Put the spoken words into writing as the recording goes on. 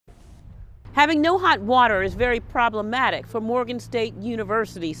Having no hot water is very problematic for Morgan State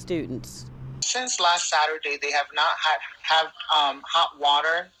University students. Since last Saturday, they have not had hot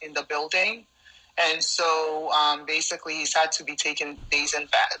water in the building. And so basically he's had to be taking basin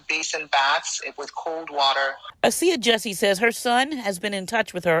baths with cold water. Asia Jesse says her son has been in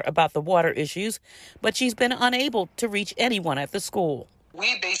touch with her about the water issues, but she's been unable to reach anyone at the school.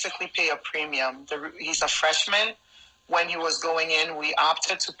 We basically pay a premium. He's a freshman. When he was going in, we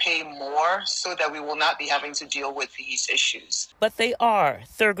opted to pay more so that we will not be having to deal with these issues. But they are.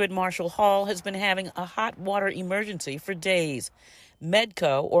 Thurgood Marshall Hall has been having a hot water emergency for days.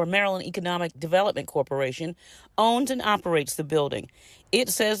 Medco, or Maryland Economic Development Corporation, owns and operates the building. It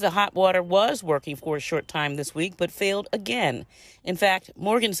says the hot water was working for a short time this week, but failed again. In fact,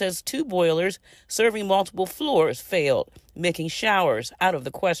 Morgan says 2 boilers serving multiple floors failed, making showers out of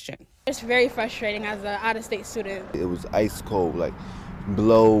the question. It's very frustrating as an out-of-state student. It was ice cold, like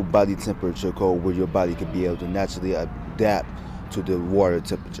below body temperature cold, where your body could be able to naturally adapt to the water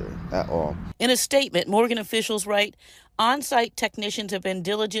temperature at all. In a statement, Morgan officials write, on-site technicians have been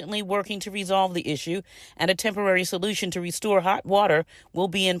diligently working to resolve the issue, and a temporary solution to restore hot water will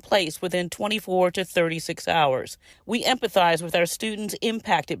be in place within 24 to 36 hours. We empathize with our students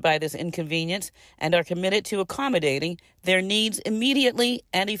impacted by this inconvenience and are committed to accommodating their needs immediately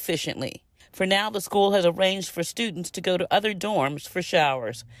and efficiently. For now, the school has arranged for students to go to other dorms for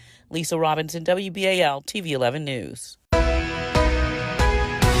showers. Lisa Robinson, WBAL-TV 11 News.